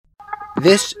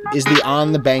This is the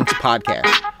On the Banks podcast.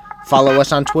 Follow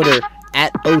us on Twitter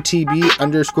at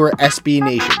OTB_SB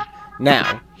Nation.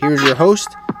 Now, here's your host,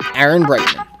 Aaron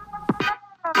Brightman.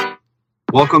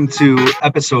 Welcome to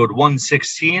episode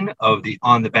 116 of the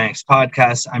On the Banks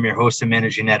podcast. I'm your host and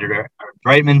managing editor, Aaron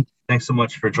Brightman. Thanks so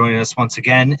much for joining us once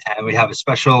again. And we have a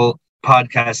special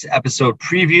podcast episode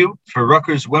preview for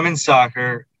Rutgers women's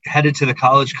soccer headed to the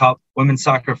College Cup Women's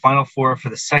Soccer Final Four for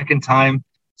the second time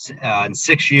in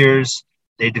 6 years.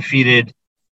 They defeated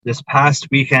this past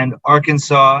weekend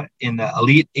Arkansas in the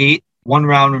Elite Eight, one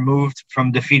round removed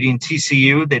from defeating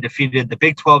TCU. They defeated the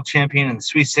Big 12 champion in the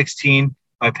Sweet 16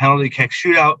 by penalty kick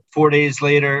shootout. 4 days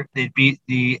later, they beat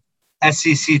the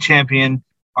SEC champion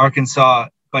Arkansas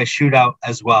by shootout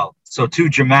as well. So two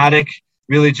dramatic,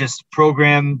 really just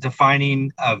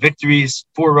program-defining victories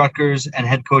for Rutgers and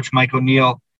head coach Mike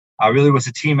O'Neill. Really was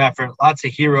a team effort. Lots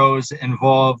of heroes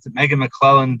involved. Megan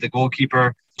McClellan, the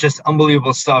goalkeeper, just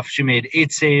unbelievable stuff. She made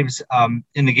 8 saves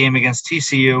in the game against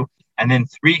TCU and then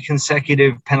 3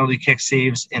 consecutive penalty kick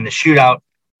saves in the shootout.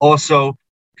 Also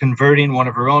converting one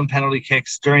of her own penalty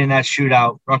kicks during that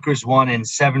shootout. Rutgers won in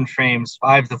 7 frames,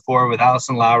 5-4 with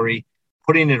Allison Lowry,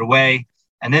 putting it away.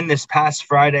 And then this past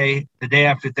Friday, the day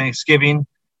after Thanksgiving,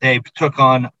 they took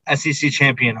on SEC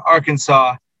champion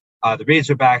Arkansas. The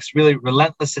Razorbacks, really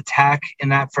relentless attack in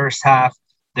that first half.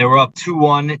 They were up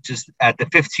 2-1 just at the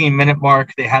 15-minute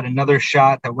mark. They had another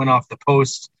shot that went off the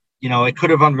post. You know, it could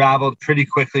have unraveled pretty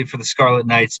quickly for the Scarlet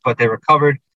Knights, but they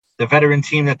recovered. The veteran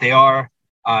team that they are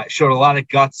showed a lot of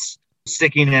guts,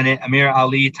 sticking in it. Amira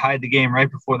Ali tied the game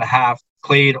right before the half,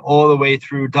 played all the way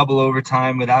through double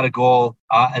overtime without a goal,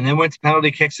 and then went to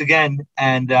penalty kicks again.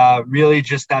 And really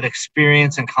just that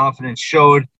experience and confidence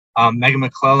showed. Megan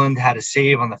McClellan had a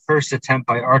save on the first attempt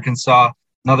by Arkansas.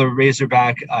 Another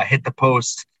Razorback hit the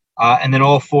post. And then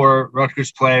all 4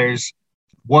 Rutgers players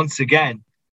once again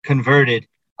converted.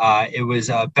 It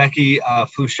was Becky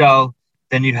Flushel.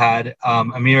 Then you had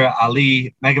Amira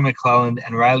Ali, Megan McClellan,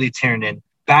 and Riley Tiernan.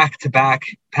 Back-to-back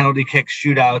penalty kick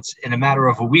shootouts in a matter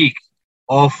of a week.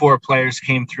 All 4 players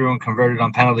came through and converted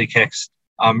on penalty kicks.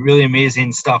 Really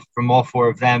amazing stuff from all 4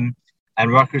 of them.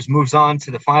 And Rutgers moves on to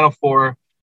the Final Four,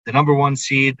 the number 1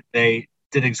 seed. They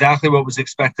did exactly what was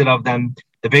expected of them.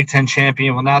 The Big Ten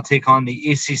champion will now take on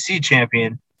the ACC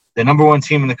champion, the number 1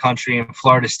 team in the country in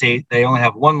Florida State. They only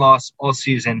have 1 loss all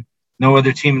season. No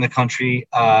other team in the country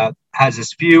has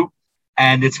this few.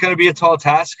 And it's going to be a tall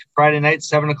task. Friday night,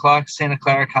 7 o'clock, Santa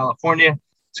Clara, California.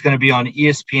 It's going to be on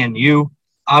ESPNU.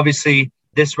 Obviously,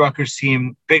 this Rutgers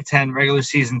team, Big Ten regular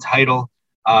season title,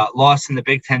 lost in the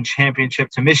Big Ten championship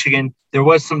to Michigan. There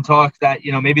was some talk that,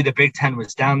 maybe the Big Ten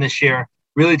was down this year.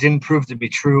 Really didn't prove to be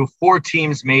true. 4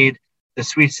 teams made the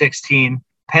Sweet 16.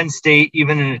 Penn State,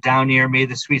 even in a down year, made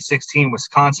the Sweet 16.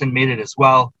 Wisconsin made it as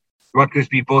well. Rutgers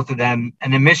beat both of them.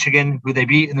 And then Michigan, who they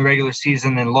beat in the regular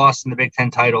season and lost in the Big Ten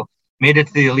title, made it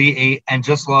to the Elite Eight and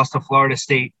just lost to Florida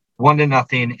State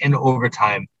 1-0 in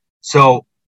overtime. So,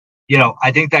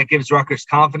 I think that gives Rutgers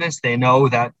confidence. They know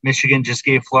that Michigan just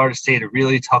gave Florida State a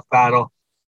really tough battle.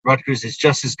 Rutgers is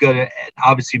just as good,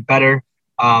 obviously better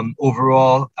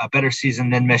overall, a better season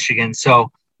than Michigan. So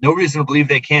no reason to believe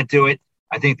they can't do it.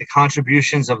 I think the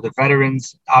contributions of the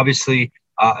veterans, obviously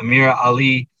Amira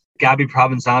Ali, Gabby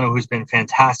Provenzano, who's been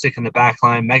fantastic in the back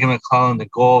line, Megan McClellan, the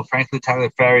goal, frankly,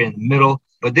 Tyler Ferry in the middle.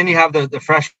 But then you have the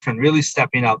freshmen really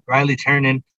stepping up. Riley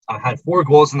Tiernan had 4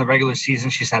 goals in the regular season.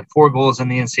 She's had 4 goals in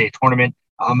the NCAA tournament.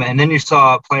 And then you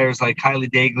saw players like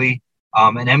Kylie Dagley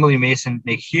and Emily Mason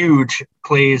make huge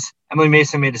plays. Emily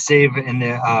Mason made a save in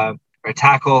the a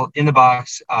tackle in the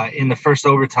box in the first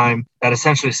overtime that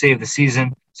essentially saved the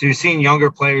season. So you're seeing younger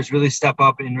players really step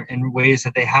up in ways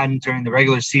that they hadn't during the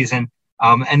regular season.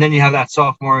 And then you have that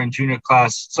sophomore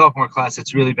class.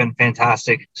 It's really been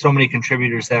fantastic. So many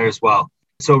contributors there as well.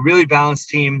 So really balanced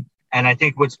team. And I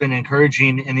think what's been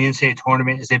encouraging in the NCAA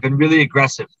tournament is they've been really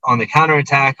aggressive on the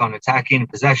counterattack, on attacking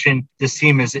possession. This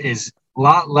team is a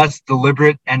lot less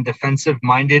deliberate and defensive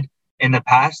minded in the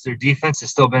past. Their defense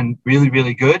has still been really,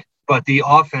 really good, but the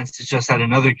offense is just at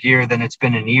another gear than it's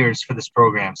been in years for this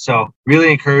program. So really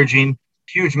encouraging.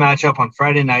 Huge matchup on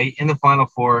Friday night in the Final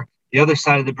Four. The other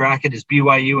side of the bracket is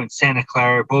BYU and Santa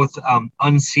Clara, both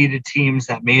unseeded teams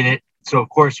that made it. So, of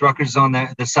course, Rutgers is on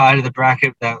the side of the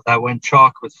bracket that went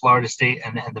chalk with Florida State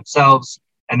and themselves.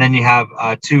 And then you have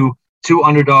two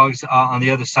underdogs on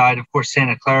the other side. Of course,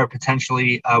 Santa Clara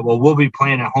potentially will be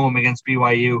playing at home against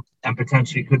BYU and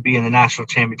potentially could be in the national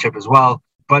championship as well.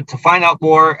 But to find out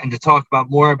more and to talk about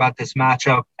more about this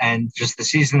matchup and just the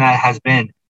season that has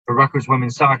been for Rutgers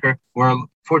women's soccer, we're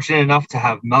fortunate enough to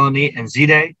have Melanie and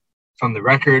Zide from The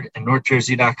Record and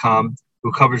NorthJersey.com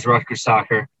who covers Rutgers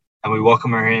soccer, and we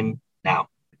welcome her in now.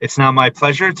 It's now my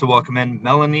pleasure to welcome in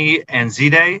Melanie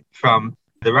Anzide from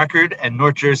The Record and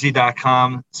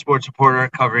NorthJersey.com, sports reporter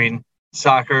covering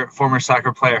soccer, former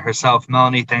soccer player herself.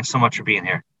 Melanie, thanks so much for being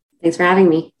here. Thanks for having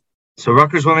me. So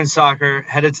Rutgers women's soccer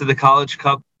headed to the College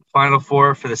Cup Final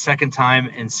Four for the second time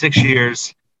in 6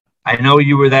 years. I know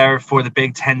you were there for the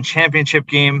Big Ten championship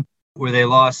game where they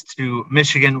lost to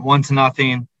Michigan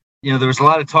 1-0. You know, there was a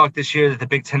lot of talk this year that the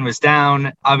Big Ten was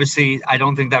down. Obviously, I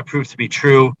don't think that proved to be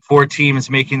true. 4 teams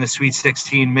making the Sweet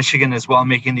 16, Michigan as well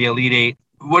making the Elite Eight.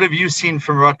 What have you seen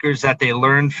from Rutgers that they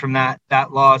learned from that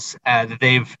loss that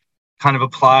they've kind of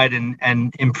applied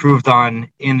and improved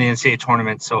on in the NCAA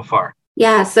tournament so far?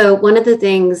 Yeah, so one of the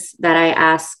things that I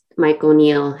asked Mike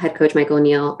O'Neill, head coach Mike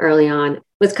O'Neill, early on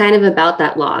was kind of about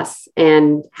that loss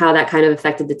and how that kind of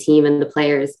affected the team and the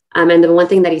players. And the one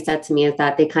thing that he said to me is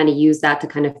that they kind of use that to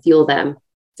kind of fuel them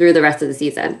through the rest of the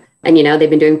season. And, you know, they've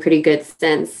been doing pretty good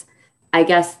since. I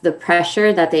guess the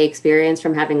pressure that they experienced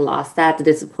from having lost that, the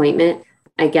disappointment,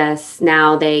 I guess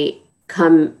now they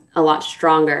come a lot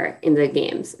stronger in the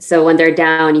games. So when they're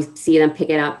down, you see them pick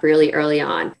it up really early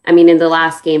on. I mean, in the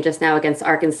last game just now against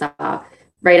Arkansas,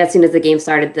 right as soon as the game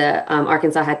started, the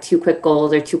Arkansas had 2 quick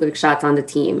goals or 2 quick shots on the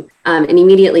team. And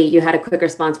immediately you had a quick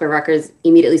response where Rutgers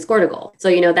immediately scored a goal. So,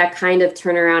 you know, that kind of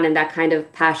turnaround and that kind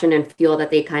of passion and fuel that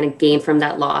they kind of gained from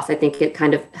that loss, I think it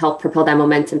kind of helped propel that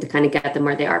momentum to kind of get them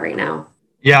where they are right now.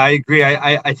 Yeah, I agree.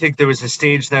 I think there was a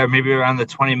stage there, maybe around the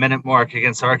 20-minute mark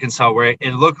against Arkansas, where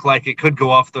it looked like it could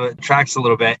go off the tracks a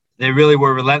little bit. They really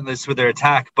were relentless with their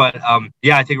attack. But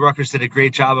yeah, I think Rutgers did a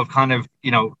great job of kind of,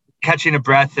 you know, catching a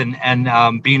breath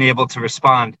and being able to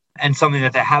respond, and something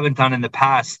that they haven't done in the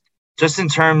past. Just in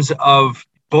terms of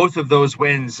both of those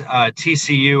wins,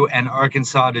 TCU and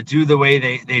Arkansas, to do the way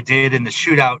they did in the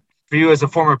shootout. For you as a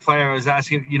former player, I was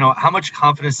asking, you know, how much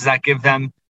confidence does that give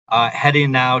them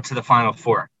heading now to the Final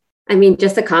Four? I mean,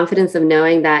 just the confidence of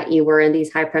knowing that you were in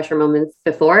these high pressure moments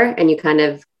before and you kind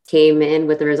of came in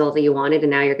with the result that you wanted, and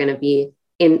now you're going to be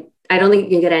in. I don't think you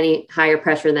can get any higher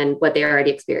pressure than what they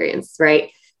already experienced,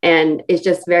 right? And it's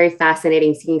just very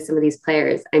fascinating seeing some of these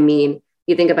players. I mean,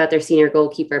 you think about their senior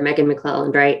goalkeeper, Megan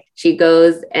McClelland, right? She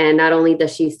goes and not only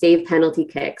does she save penalty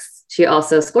kicks, she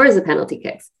also scores the penalty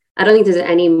kicks. I don't think there's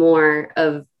any more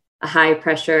of a high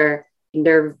pressure,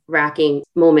 nerve-wracking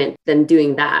moment than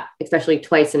doing that, especially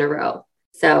twice in a row.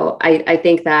 So I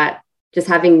think that just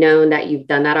having known that you've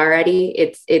done that already,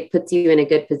 it puts you in a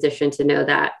good position to know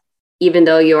that even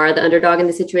though you are the underdog in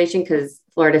the situation, because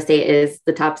Florida State is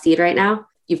the top seed right now,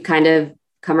 you've kind of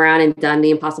come around and done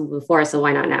the impossible before. So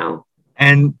why not now?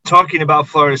 And talking about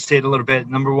Florida State a little bit,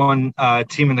 number 1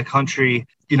 team in the country,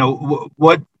 you know,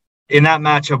 what in that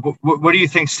matchup, what do you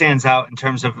think stands out in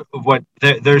terms of what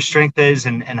their strength is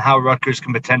and how Rutgers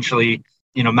can potentially,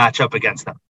 you know, match up against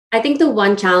them? I think the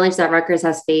one challenge that Rutgers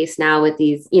has faced now with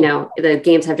these, you know, the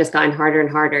games have just gotten harder and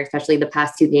harder, especially the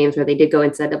past 2 games where they did go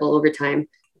into double overtime.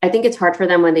 I think it's hard for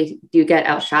them when they do get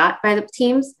outshot by the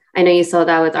teams. I know you saw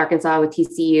that with Arkansas, with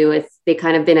TCU. They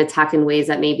kind of been attacked in ways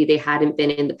that maybe they hadn't been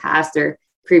in the past or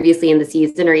previously in the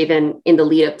season or even in the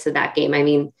lead up to that game. I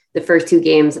mean, the first 2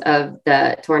 games of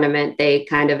the tournament, they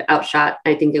kind of outshot,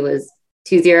 I think it was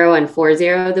 2-0 and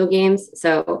 4-0 the games.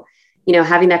 So, you know,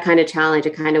 having that kind of challenge,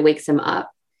 it kind of wakes them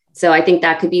up. So I think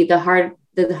that could be the hard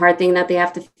thing that they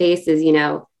have to face is, you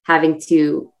know, having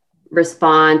to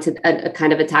respond to a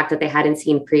kind of attack that they hadn't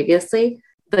seen previously.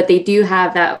 But they do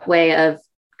have that way of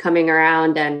coming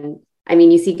around. And I mean,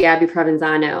 you see Gabby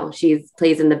Provenzano, she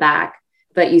plays in the back,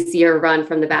 but you see her run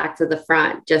from the back to the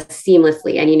front just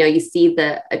seamlessly. And, you know, you see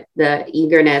the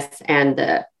eagerness and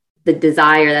the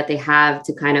desire that they have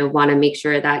to kind of want to make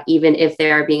sure that even if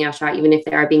they are being outshot, even if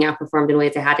they are being outperformed in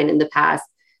ways they hadn't in the past,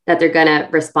 that they're going to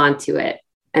respond to it.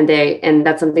 And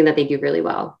that's something that they do really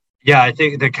well. Yeah, I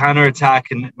think the counterattack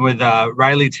and with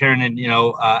Riley Tiernan, you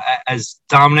know, as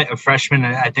dominant a freshman,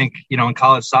 I think, you know, in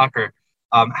college soccer,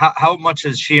 how much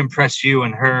has she impressed you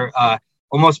and her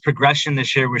almost progression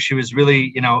this year where she was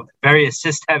really, you know, very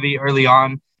assist heavy early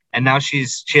on. And now she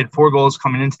had 4 goals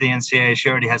coming into the NCAA. She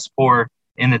already has 4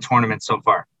 in the tournament so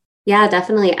far. Yeah,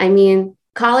 definitely. I mean,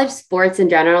 college sports in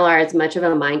general are as much of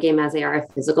a mind game as they are a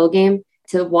physical game.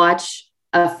 To watch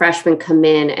a freshman come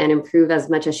in and improve as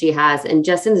much as she has, and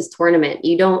just in this tournament,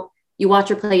 you watch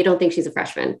her play, you don't think she's a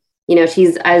freshman. You know,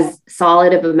 she's as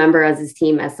solid of a member as this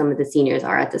team as some of the seniors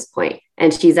are at this point.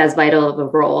 And she's as vital of a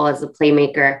role as a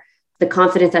playmaker. The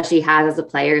confidence that she has as a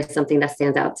player is something that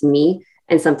stands out to me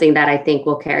and something that I think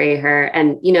will carry her.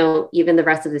 And, you know, even the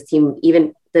rest of this team,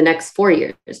 even the next 4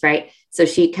 years, right? So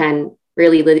she can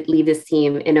really lead this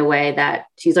team in a way that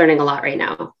she's learning a lot right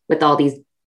now with all these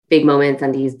big moments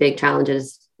and these big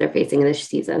challenges they're facing this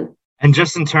season. And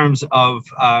just in terms of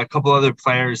a couple other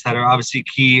players that are obviously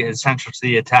key and central to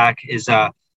the attack is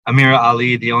Amira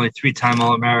Ali, the only 3-time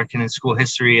All-American in school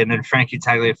history, and then Frankie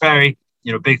Tagliaferri,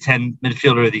 Big Ten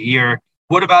Midfielder of the Year.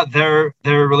 What about their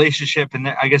relationship and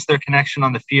I guess their connection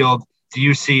on the field do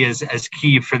you see as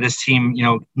key for this team?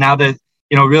 Now that,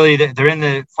 really they're in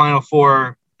the Final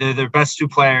Four, they're their best 2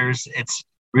 players. It's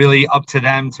really up to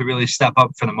them to really step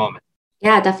up for the moment.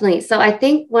 Yeah, definitely. So I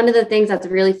think one of the things that's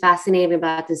really fascinating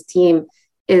about this team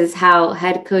is how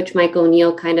head coach Mike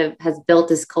O'Neill kind of has built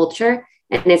this culture.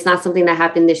 And it's not something that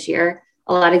happened this year.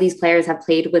 A lot of these players have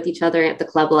played with each other at the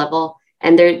club level.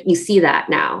 And you see that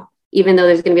now, even though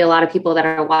there's going to be a lot of people that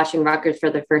are watching Rutgers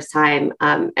for the first time.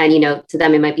 And, to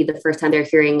them, it might be the first time they're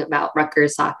hearing about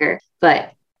Rutgers soccer.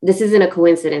 But this isn't a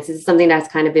coincidence. This is something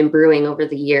that's kind of been brewing over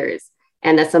the years.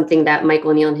 And that's something that Mike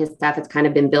O'Neill and his staff has kind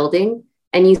of been building.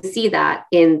 And you see that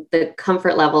in the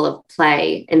comfort level of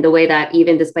play and the way that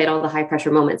even despite all the high pressure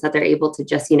moments that they're able to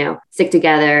just, stick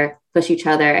together, push each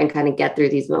other and kind of get through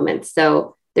these moments.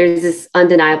 So there's this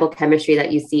undeniable chemistry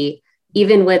that you see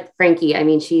even with Frankie. I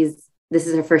mean, this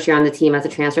is her first year on the team as a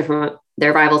transfer from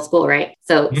their rival school, right?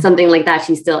 So something like that,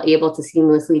 she's still able to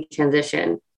seamlessly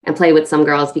transition and play with some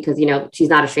girls because, she's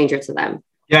not a stranger to them.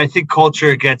 Yeah, I think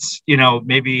culture gets,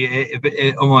 maybe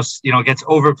it almost, gets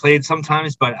overplayed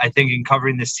sometimes. But I think in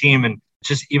covering this team and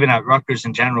just even at Rutgers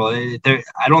in general,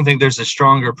 I don't think there's a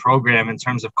stronger program in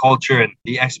terms of culture and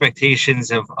the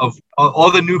expectations of all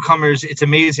the newcomers. It's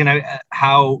amazing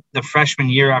how the freshmen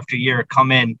year after year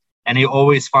come in and he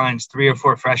always finds 3 or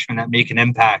 4 freshmen that make an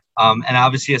impact. And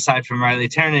obviously, aside from Riley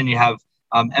Tiernan, you have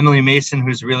Emily Mason,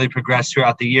 who's really progressed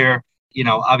throughout the year.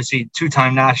 Obviously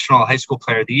 2-time National High School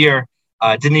Player of the Year.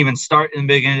 Didn't even start in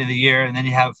the beginning of the year. And then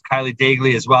you have Kylie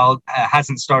Dagley as well.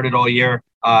 Hasn't started all year.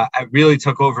 Really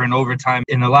took over in overtime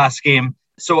in the last game.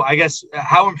 So I guess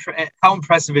how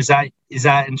impressive is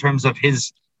that in terms of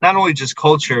his not only just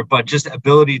culture, but just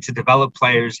ability to develop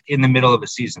players in the middle of a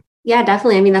season? Yeah,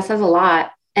 definitely. I mean, that says a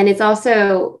lot. And it's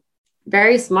also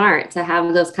very smart to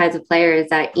have those kinds of players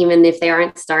that even if they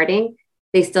aren't starting,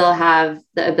 they still have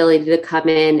the ability to come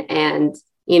in and,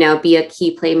 be a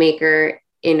key playmaker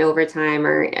in overtime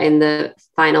or in the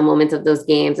final moments of those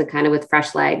games and kind of with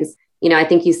fresh legs. I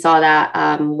think you saw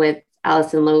that with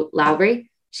Allison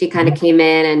Lowry. She kind of came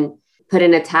in and put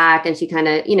an attack and she kind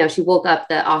of, she woke up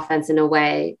the offense in a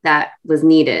way that was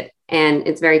needed. And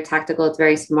it's very tactical. It's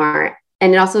very smart.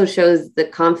 And it also shows the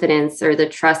confidence or the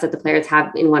trust that the players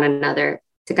have in one another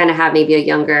to kind of have maybe a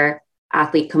younger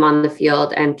athlete come on the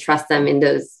field and trust them in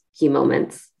those key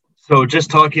moments. So just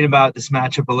talking about this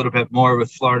matchup a little bit more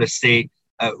with Florida State,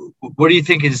 what do you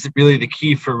think is really the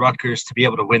key for Rutgers to be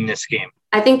able to win this game?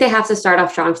 I think they have to start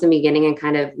off strong from the beginning and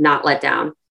kind of not let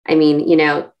down. I mean,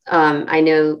 I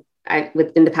know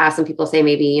in the past, some people say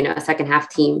maybe, a second half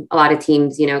team, a lot of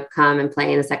teams, come and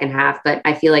play in the second half. But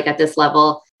I feel like at this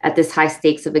level, at this high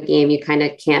stakes of a game, you kind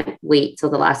of can't wait till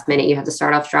the last minute. You have to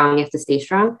start off strong. You have to stay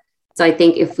strong. So I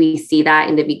think if we see that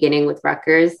in the beginning with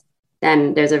Rutgers,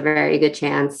 then there's a very good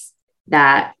chance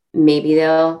that maybe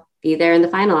they'll be there in the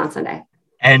final on Sunday.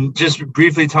 And just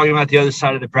briefly talking about the other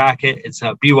side of the bracket, it's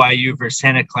BYU versus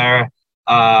Santa Clara.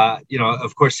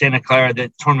 Of course, Santa Clara,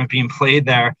 the tournament being played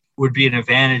there would be an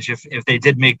advantage if they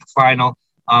did make the final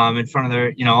in front of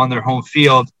their, on their home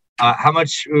field. How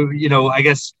much, I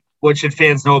guess, what should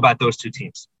fans know about those two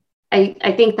teams?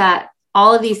 I think that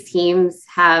all of these teams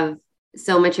have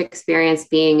so much experience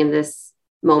being in this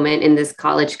moment in this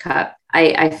College Cup.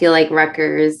 I feel like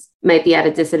Rutgers might be at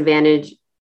a disadvantage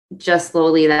just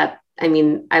slowly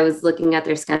I was looking at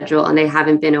their schedule and they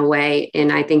haven't been away in,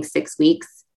 I think, 6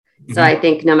 weeks. Mm-hmm. So I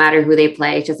think no matter who they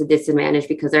play, it's just a disadvantage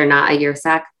because they're not a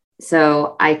YurSAC.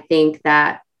 So I think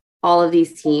that all of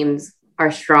these teams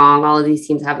are strong. All of these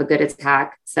teams have a good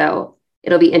attack. So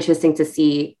it'll be interesting to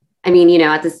see. I mean,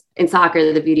 in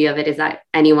soccer, the beauty of it is that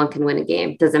anyone can win a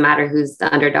game. It doesn't matter who's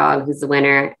the underdog, who's the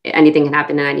winner. Anything can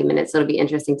happen in 90 minutes. So it'll be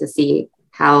interesting to see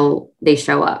how they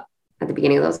show up at the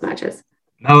beginning of those matches.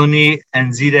 Melanie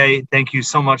and Zide, thank you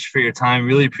so much for your time.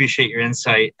 Really appreciate your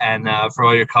insight and for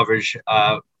all your coverage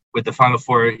with the Final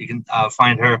Four. You can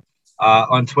find her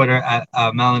on Twitter at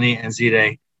Melanie and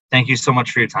Zide. Thank you so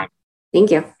much for your time. Thank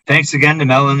you. Thanks again to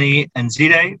Melanie and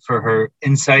Zide for her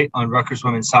insight on Rutgers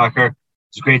women's soccer.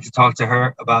 It's great to talk to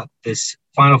her about this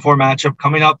Final Four matchup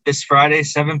coming up this Friday,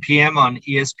 7 p.m. on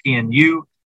ESPNU,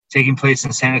 taking place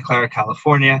in Santa Clara,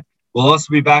 California. We'll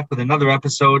also be back with another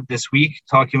episode this week,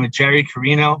 talking with Jerry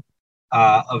Carino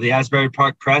of the Asbury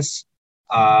Park Press.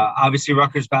 Obviously,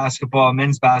 Rutgers basketball,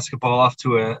 men's basketball, off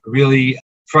to a really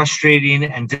frustrating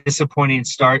and disappointing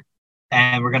start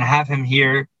and we're going to have him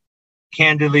here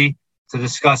candidly to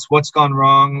discuss what's gone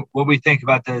wrong, what we think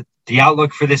about the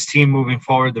outlook for this team moving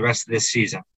forward the rest of this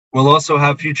season. We'll also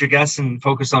have future guests and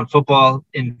focus on football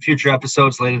in future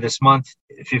episodes later this month.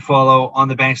 If you follow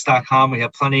onthebanks.com, we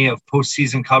have plenty of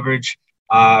postseason coverage,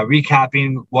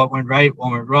 recapping what went right,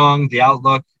 what went wrong, the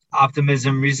outlook,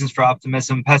 optimism, reasons for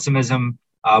optimism, pessimism.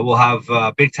 We'll have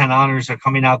Big Ten honors are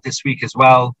coming out this week as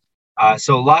well.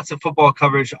 So lots of football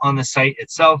coverage on the site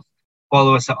itself.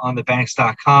 Follow us at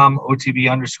onthebanks.com,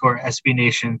 OTB_SB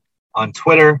Nation on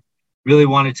Twitter. Really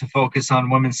wanted to focus on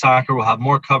women's soccer. We'll have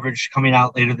more coverage coming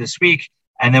out later this week.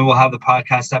 And then we'll have the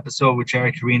podcast episode with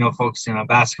Jerry Carino focusing on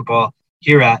basketball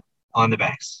here at On the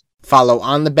Banks. Follow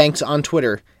On the Banks on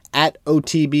Twitter at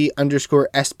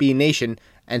OTB_SB Nation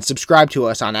and subscribe to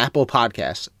us on Apple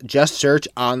Podcasts. Just search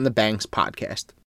On the Banks Podcast.